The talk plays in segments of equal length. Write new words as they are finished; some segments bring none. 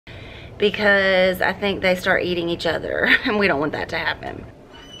because I think they start eating each other and we don't want that to happen.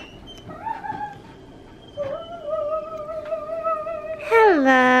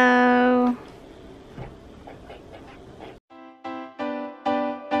 Hello.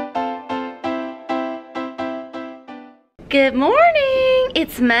 Good morning.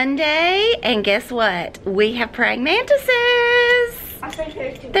 It's Monday, and guess what? We have praying mantises.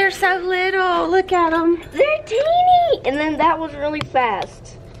 They're so little. Look at them. They're teeny. And then that was really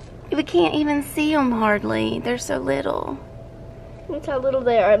fast. We can't even see them hardly. They're so little. Look how little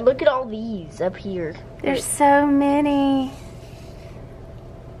they are. Look at all these up here. There's so many.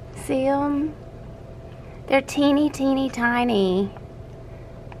 See them? They're teeny, teeny, tiny.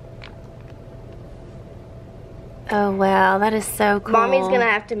 Oh, wow. That is so cool. Mommy's going to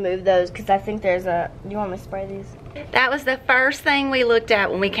have to move those because I think there's a... You want me to spray these? That was the first thing we looked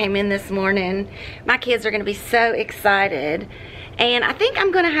at when we came in this morning. My kids are going to be so excited. And I think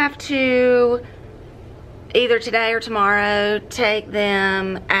I'm going to have to, either today or tomorrow, take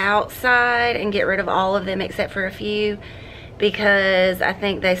them outside and get rid of all of them except for a few, because I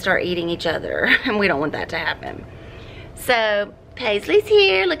think they start eating each other and we don't want that to happen. So Paisley's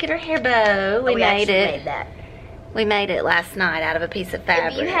here. Look at her hair bow. We made it. We made it last night out of a piece of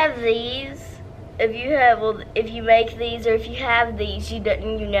fabric. If you have these, if you make these, or if you have these, you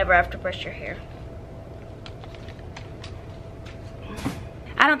never have to brush your hair.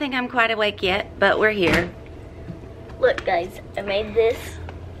 I don't think I'm quite awake yet, but we're here. Look, guys, I made this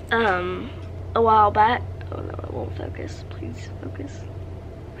a while back. Oh no, it won't focus. Please focus.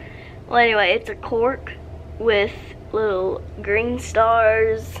 Well, anyway, it's a cork with little green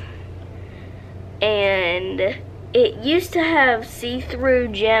stars, and it used to have see-through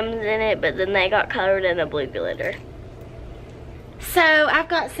gems in it, but then they got colored in a blue glitter. So I've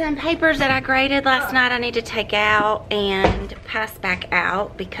got some papers that I graded last night I need to take out and pass back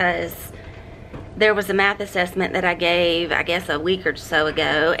out, because there was a math assessment that I gave, I guess, a week or so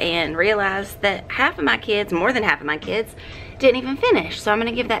ago, and realized that half of my kids, more than half of my kids, didn't even finish. So I'm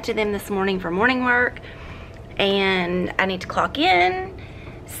going to give that to them this morning for morning work, and I need to clock in.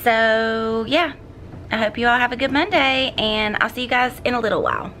 So yeah, I hope you all have a good Monday, and I'll see you guys in a little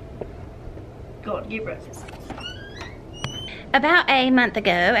while. Go on, get breakfast. About a month ago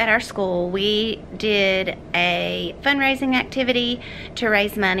at our school, we did a fundraising activity to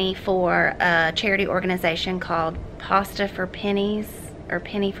raise money for a charity organization called Pasta for Pennies, or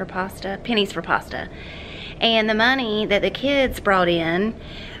Pennies for Pasta. And the money that the kids brought in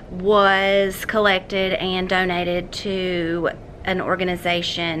was collected and donated to an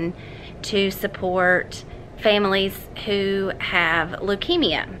organization to support families who have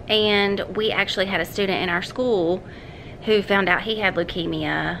leukemia. And we actually had a student in our school who found out he had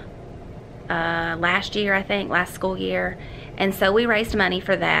leukemia last year, I think, last school year. And so we raised money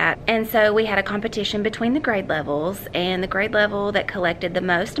for that. And so we had a competition between the grade levels, and the grade level that collected the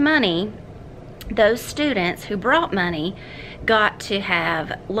most money, those students who brought money got to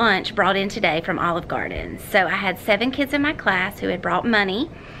have lunch brought in today from Olive Garden. So I had 7 kids in my class who had brought money,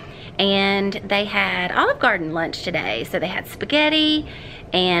 and they had Olive Garden lunch today. So they had spaghetti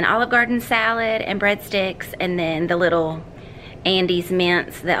and Olive Garden salad and breadsticks, and then the little Andes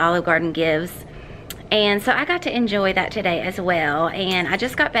mints that Olive Garden gives. And so I got to enjoy that today as well. And I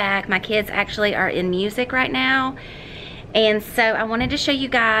just got back. My kids actually are in music right now, and so I wanted to show you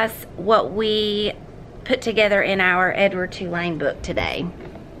guys what we put together in our Edward Tulane book today.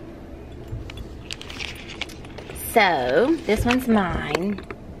 So this one's mine.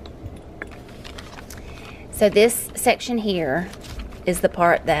 So this section here is the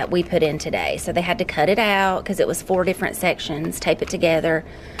part that we put in today. So they had to cut it out because it was 4 different sections, tape it together,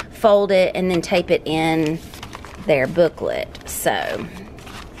 fold it, and then tape it in their booklet. So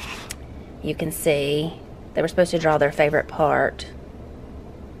you can see they were supposed to draw their favorite part.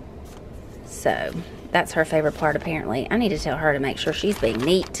 So that's her favorite part, apparently. I need to tell her to make sure she's being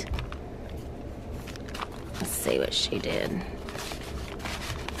neat. Let's see what she did.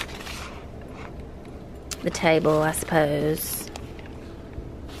 The table, I suppose.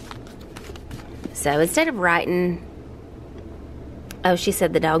 So instead of writing, oh, she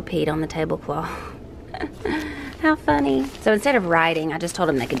said the dog peed on the tablecloth. How funny. So instead of writing, I just told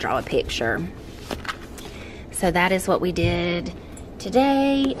them they could draw a picture. So that is what we did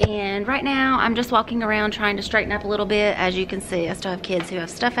today. And right now, I'm just walking around trying to straighten up a little bit. As you can see, I still have kids who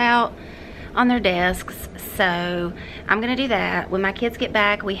have stuff out on their desks. So I'm gonna do that. When my kids get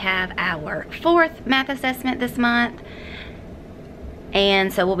back, we have our 4th math assessment this month.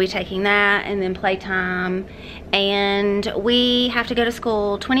 And so we'll be taking that and then playtime. And we have to go to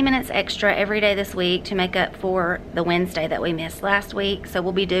school 20 minutes extra every day this week to make up for the Wednesday that we missed last week. So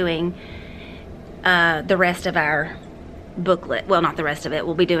we'll be doing the rest of our booklet. Well, not the rest of it.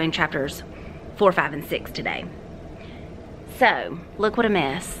 We'll be doing chapters 4, 5, and 6 today. So, look what a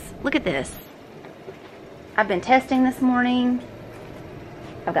mess. Look at this. I've been testing this morning.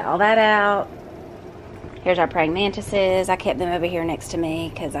 I've got all that out. Here's our praying mantises. I kept them over here next to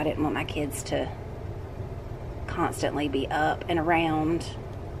me because I didn't want my kids to constantly be up and around.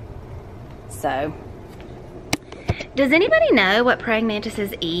 So, does anybody know what praying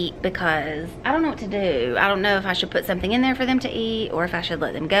mantises eat? Because I don't know what to do. I don't know if I should put something in there for them to eat or if I should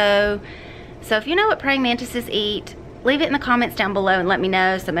let them go. So if you know what praying mantises eat, leave it in the comments down below and let me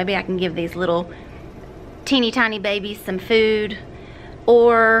know, so maybe I can give these little teeny tiny babies some food,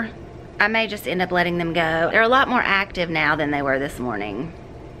 or I may just end up letting them go. They're a lot more active now than they were this morning.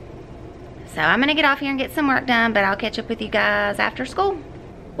 So I'm gonna get off here and get some work done, but I'll catch up with you guys after school.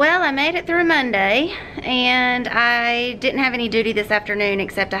 Well, I made it through Monday, and I didn't have any duty this afternoon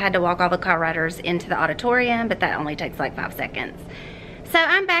except I had to walk all the car riders into the auditorium, but that only takes like 5 seconds. So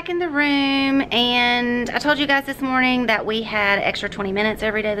I'm back in the room, and I told you guys this morning that we had extra 20 minutes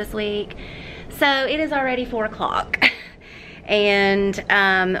every day this week. So it is already 4 o'clock. And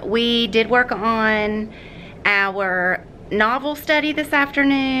we did work on our novel study this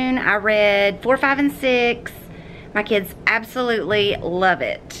afternoon. I read 4, 5, and 6. My kids absolutely love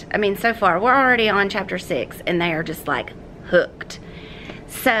it. I mean, so far, we're already on chapter 6, and they are just like hooked.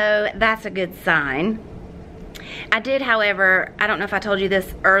 So that's a good sign. I did, however, I don't know if I told you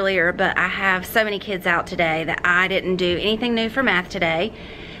this earlier, but I have so many kids out today that I didn't do anything new for math today.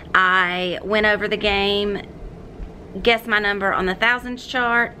 I went over the game, guessed my number on the thousands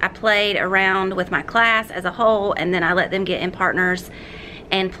chart. I played around with my class as a whole, and then I let them get in partners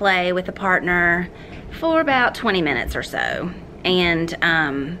and play with a partner for about 20 minutes or so. And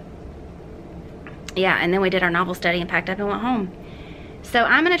yeah, and then we did our novel study and packed up and went home. So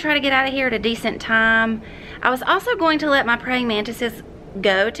I'm gonna try to get out of here at a decent time. I was also going to let my praying mantises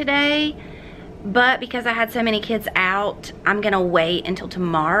go today, but because I had so many kids out, I'm gonna wait until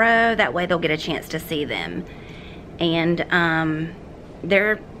tomorrow. That way they'll get a chance to see them. And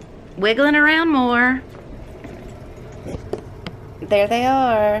they're wiggling around more. There they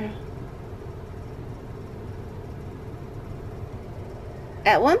are.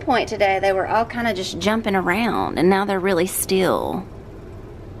 At one point today, they were all kind of just jumping around, and now they're really still.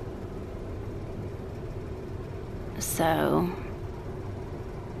 So,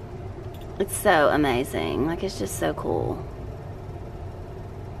 it's so amazing. Like, it's just so cool.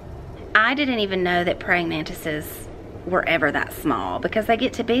 I didn't even know that praying mantises were ever that small, because they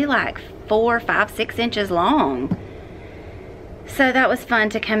get to be like 4, 5, 6 inches long. So that was fun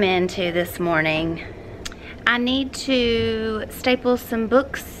to come into this morning. I need to staple some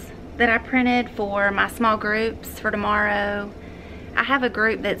books that I printed for my small groups for tomorrow. I have a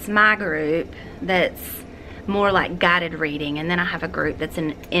group that's my group that's more like guided reading, and then I have a group that's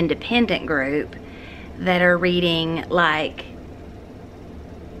an independent group that are reading like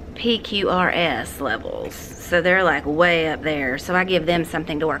PQRS levels. So they're like way up there. So I give them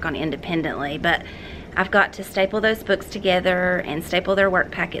something to work on independently, but I've got to staple those books together and staple their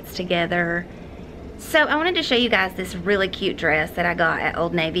work packets together. So I wanted to show you guys this really cute dress that I got at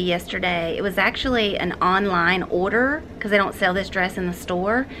Old Navy yesterday. It was actually an online order because they don't sell this dress in the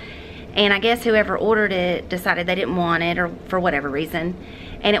store. And I guess whoever ordered it decided they didn't want it, or for whatever reason.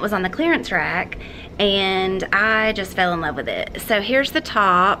 And it was on the clearance rack, and I just fell in love with it. So here's the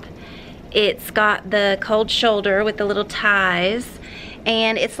top. It's got the cold shoulder with the little ties,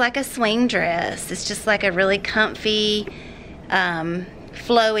 and it's like a swing dress. It's just like a really comfy,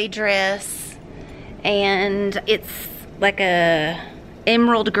 flowy dress. And it's like a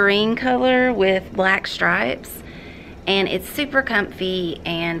emerald green color with black stripes. And it's super comfy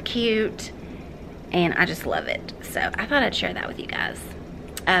and cute, and I just love it. So I thought I'd share that with you guys.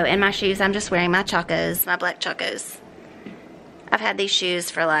 Oh, and my shoes, I'm just wearing my Chacos, my black Chacos. I've had these shoes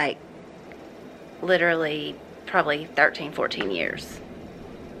for like literally probably 13, 14 years.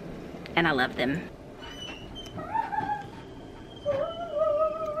 And I love them.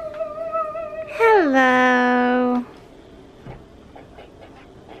 Hello.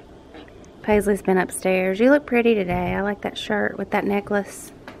 Paisley's been upstairs. You look pretty today. I like that shirt with that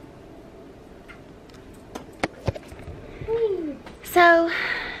necklace. So,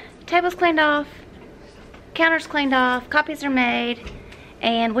 table's cleaned off, counter's cleaned off, copies are made,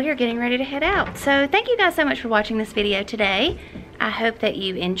 and we are getting ready to head out. So, thank you guys so much for watching this video today. I hope that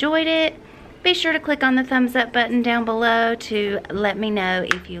you enjoyed it. Be sure to click on the thumbs up button down below to let me know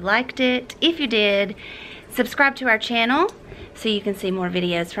if you liked it. If you did, subscribe to our channel so you can see more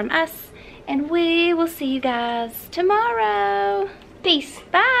videos from us. And we will see you guys tomorrow. Peace.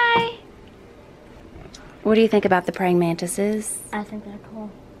 Bye. What do you think about the praying mantises? I think they're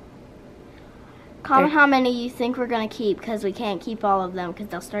cool. Comment how many you think we're going to keep, because we can't keep all of them because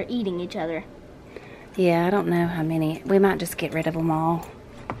they'll start eating each other. Yeah, I don't know how many. We might just get rid of them all.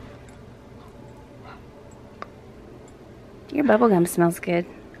 Your bubblegum smells good.